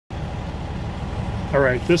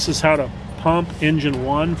Alright, this is how to pump engine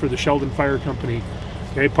 1 for the Sheldon Fire Company.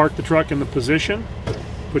 Okay, park the truck in the position,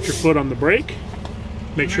 put your foot on the brake,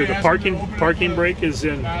 make sure the parking brake is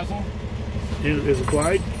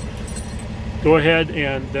applied. Go ahead,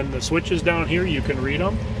 and then the switches down here, you can read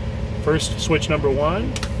them. First, switch number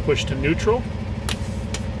 1, push to neutral.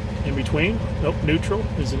 In between? Nope, neutral.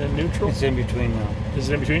 Is it in neutral? It's in between now. Is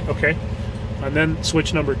it in between? Okay. And then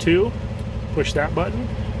switch number 2, push that button,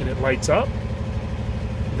 and it lights up.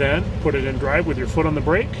 Then put it in drive with your foot on the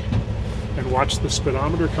brake and watch the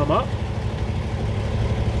speedometer come up.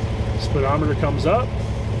 Speedometer comes up,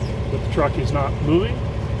 but the truck is not moving.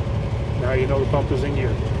 Now you know the pump is in gear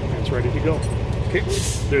and it's ready to go. Okay.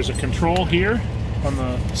 There's a control here on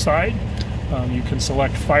the side. You can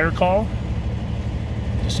select fire call.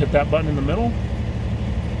 Just hit that button in the middle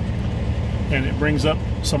and it brings up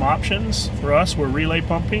some options. For us, we're relay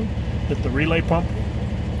pumping. Hit the relay pump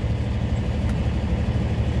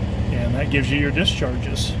and that gives you your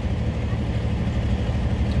discharges.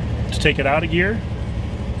 To take it out of gear,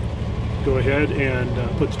 go ahead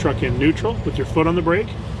and put the truck in neutral with your foot on the brake.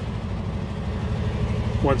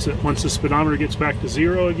 Once the speedometer gets back to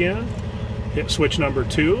 0 again, hit switch number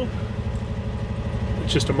 2.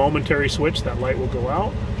 It's just a momentary switch. That light will go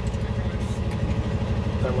out.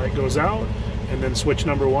 That light goes out, and then switch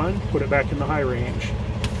number 1, put it back in the high range.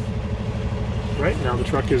 Right, now the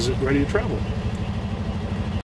truck is ready to travel.